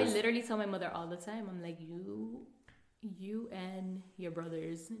apologize. I literally tell my mother all the time, I'm like, you and your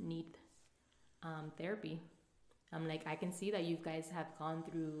brothers need therapy. I'm like, I can see that you guys have gone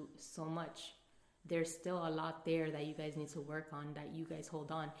through so much. There's still a lot there that you guys need to work on, that you guys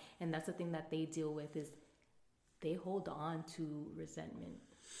hold on. And that's the thing that they deal with, is they hold on to resentment.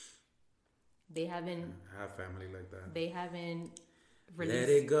 They haven't... I have family like that. They haven't released... Let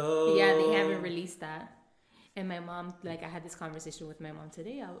it go. Yeah, they haven't released that. And my mom, like, I had this conversation with my mom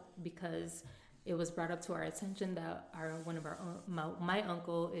today because it was brought up to our attention that my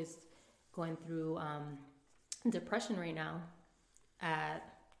uncle is going through depression right now at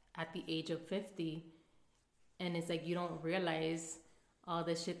the age of 50. And it's like, you don't realize all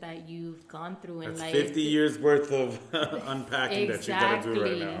the shit that you've gone through in life. 50 years worth of unpacking that you gotta do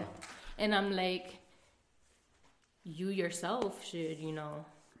right now. And I'm like, you yourself should,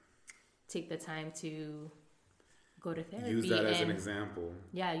 take the time to go to therapy. Use that as an example.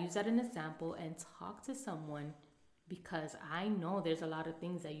 Yeah, use that as an example and talk to someone, because I know there's a lot of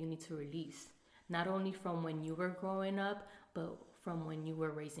things that you need to release. Not only from when you were growing up, but from when you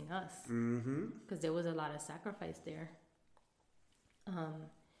were raising us. Because there was a lot of sacrifice there.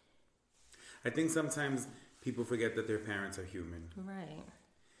 I think sometimes people forget that their parents are human. Right.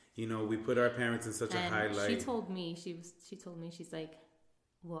 We put our parents in such a high light. She told me, she's like,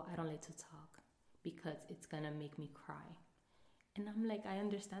 well, I don't like to talk because it's going to make me cry. And I'm like, I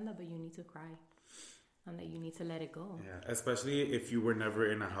understand that, but you need to cry. I'm like, you need to let it go. Yeah, especially if you were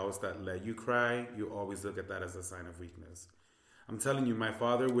never in a house that let you cry, you always look at that as a sign of weakness. I'm telling you, my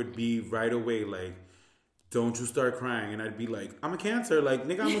father would be right away like, don't you start crying. And I'd be like, I'm a Cancer. Like,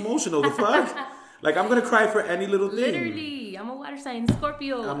 nigga, I'm emotional. The fuck? Like, I'm going to cry for any little thing. Literally. I'm a water sign,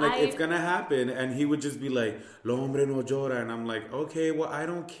 Scorpio. I'm like, it's going to happen. And he would just be like, lo hombre no llora. And I'm like, okay, well, I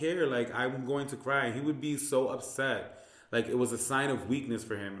don't care. Like, I'm going to cry. He would be so upset. Like, it was a sign of weakness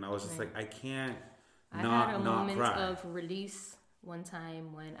for him. And I was just like, I can't not cry. I had a moment of release one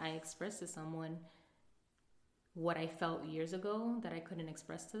time when I expressed to someone what I felt years ago that I couldn't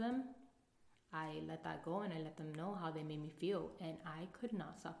express to them. I let that go and I let them know how they made me feel. And I could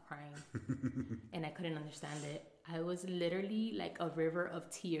not stop crying. And I couldn't understand it. I was literally like a river of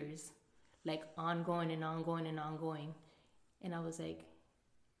tears. Like ongoing and ongoing and ongoing. And I was like,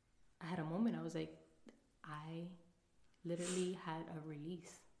 I had a moment. I was like, I literally had a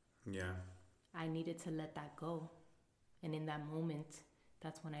release. Yeah. I needed to let that go. And in that moment,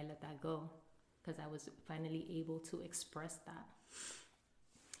 that's when I let that go. Because I was finally able to express that.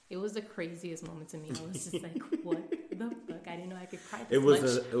 It was the craziest moment to me. I was just like, what the fuck? I didn't know I could cry this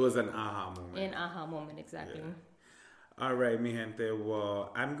much. It was an aha moment. An aha moment, exactly. All right, mi gente.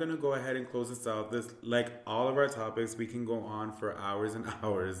 Well, I'm gonna go ahead and close this out. This, like all of our topics, we can go on for hours and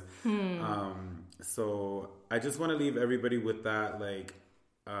hours. So I just want to leave everybody with that. Like,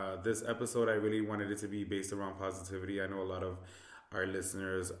 this episode, I really wanted it to be based around positivity. I know a lot of our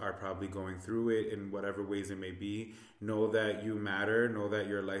listeners are probably going through it in whatever ways it may be. Know that you matter. Know that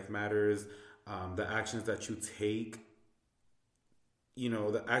your life matters. The actions that you take,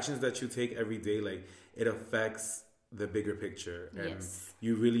 the actions that you take every day, like, it affects the bigger picture. And Yes.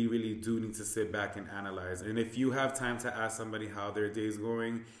 you really, really do need to sit back and analyze. And if you have time to ask somebody how their day's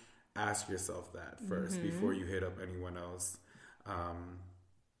going, ask yourself that first before you hit up anyone else.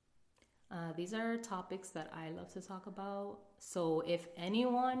 These are topics that I love to talk about. So if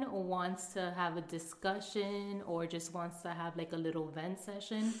anyone wants to have a discussion or just wants to have like a little vent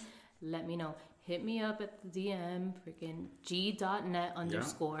session, let me know. Hit me up at the DM, freaking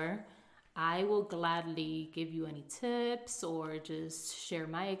g.net_. I will gladly give you any tips or just share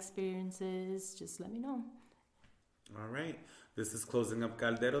my experiences. Just let me know. All right. This is closing up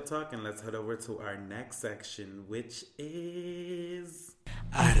Caldero Talk, and let's head over to our next section, which is...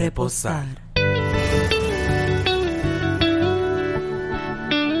 A reposar.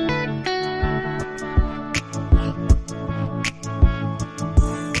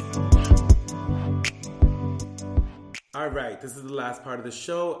 All right, this is the last part of the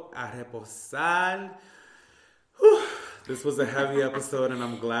show, A Reposar. Whew. This was a heavy episode, and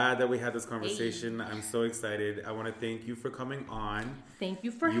I'm glad that we had this conversation. I'm so excited. I want to thank you for coming on. Thank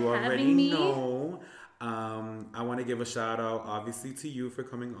you for You having already me. know. I want to give a shout out, obviously, to you for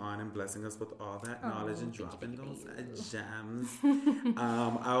coming on and blessing us with all that knowledge and dropping those gems.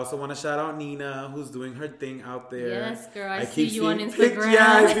 I also want to shout out Nina, who's doing her thing out there. Yes, girl. I keep see you on seeing Instagram.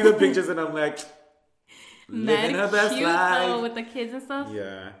 I see the pictures, and I'm like, living her Mad best cute life. though with the kids and stuff.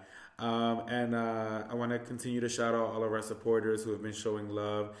 Yeah. And I want to continue to shout out all of our supporters who have been showing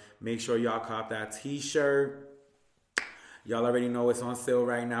love. Make sure y'all cop that t-shirt. Y'all already know it's on sale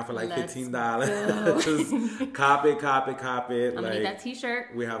right now for like Let's $15. Cop it. I'm gonna need that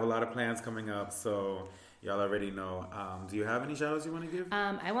t-shirt. We have a lot of plans coming up, so y'all already know. Do you have any shout outs you want to give?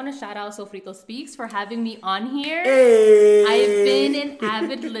 I want to shout out Sofrito Speaks for having me on here. Hey! I've been an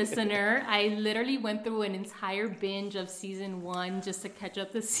avid listener. I literally went through an entire binge of season 1 just to catch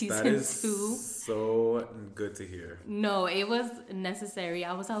up to That season is 2. so good to hear. No, it was necessary.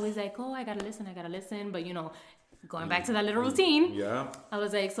 I was always like, oh, I gotta listen. But going back to that little routine, Yeah. I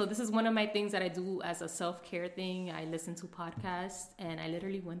was like, so this is one of my things that I do as a self-care thing. I listen to podcasts, and I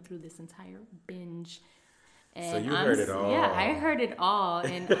literally went through this entire binge. And So you heard it all. Yeah, I heard it all,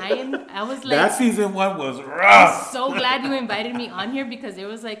 and I was like, That season 1 was rough. so glad you invited me on here because there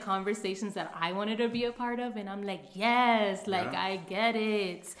was like conversations that I wanted to be a part of, and I'm like, yes, like Yeah. I get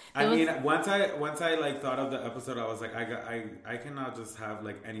it. Once I like thought of the episode, I was like, I cannot just have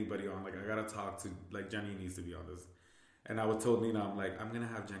like anybody on. Like, I gotta talk to, like, Jenny needs to be on this. And I was told Nina, I'm like, I'm gonna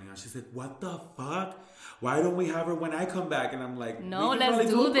have Jenny on. She's like, what the fuck? Why don't we have her when I come back? And I'm like, No, we can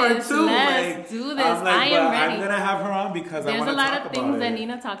let's probably do part this. 2. Let's do this. I'm like, I am but ready. I'm gonna have her on because I There's want a to lot talk of about things it. that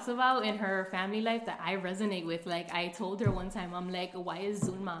Nina talks about in her family life that I resonate with. Like, I told her one time, I'm like, why is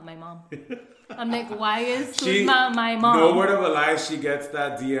Zulma my mom? I'm like, why is Zulma my mom? No word of a lie, she gets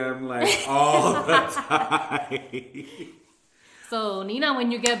that DM like all the time. So, Nina,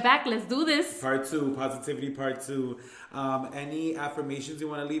 when you get back, let's do this. Part 2, positivity part 2. Any affirmations you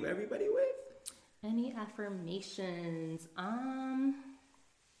want to leave everybody with? Any affirmations?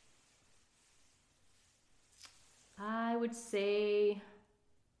 I would say,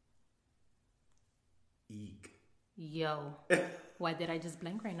 Eek. yo. Why did I just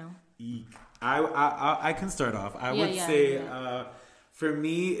blank right now? Eek. I can start off. I would say, for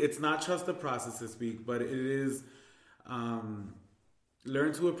me, it's not trust the process this week, but it is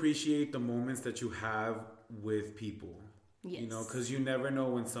learn to appreciate the moments that you have with people. Yes. Because you never know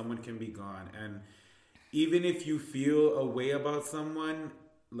when someone can be gone. And even if you feel a way about someone,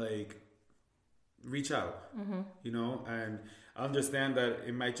 like, reach out, and understand that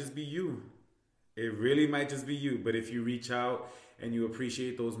it might just be you. It really might just be you. But if you reach out and you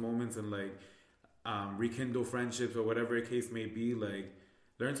appreciate those moments and, like, rekindle friendships or whatever the case may be, like,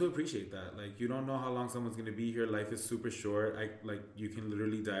 learn to appreciate that. Like, you don't know how long someone's going to be here. Life is super short. You can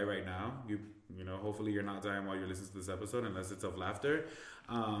literally die right now. Hopefully you're not dying while you're listening to this episode unless it's of laughter.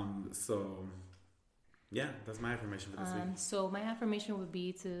 So, yeah, that's my affirmation for this week. So my affirmation would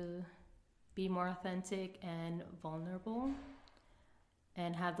be to be more authentic and vulnerable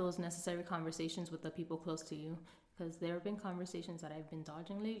and have those necessary conversations with the people close to you, because there have been conversations that I've been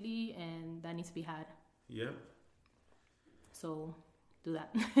dodging lately and that needs to be had. Yep. So do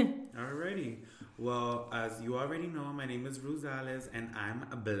that. Alrighty. Well, as you already know, my name is Rosales, and I'm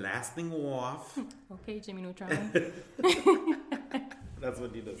blasting off. Okay, Jimmy Neutron. That's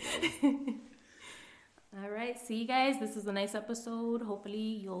what he does. All right, see you guys. This is a nice episode. Hopefully,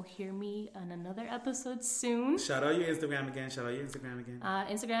 you'll hear me on another episode soon. Shout out your Instagram again.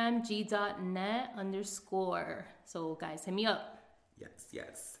 Instagram, g.net_. So, guys, hit me up.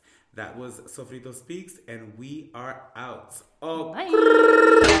 Yes. That was Sofrito Speaks, and we are out. Oh, bye.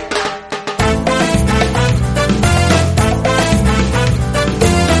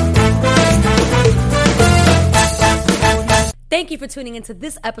 Thank you for tuning into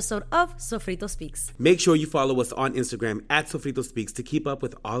this episode of Sofrito Speaks. Make sure you follow us on Instagram at Sofrito Speaks to keep up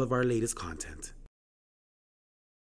with all of our latest content.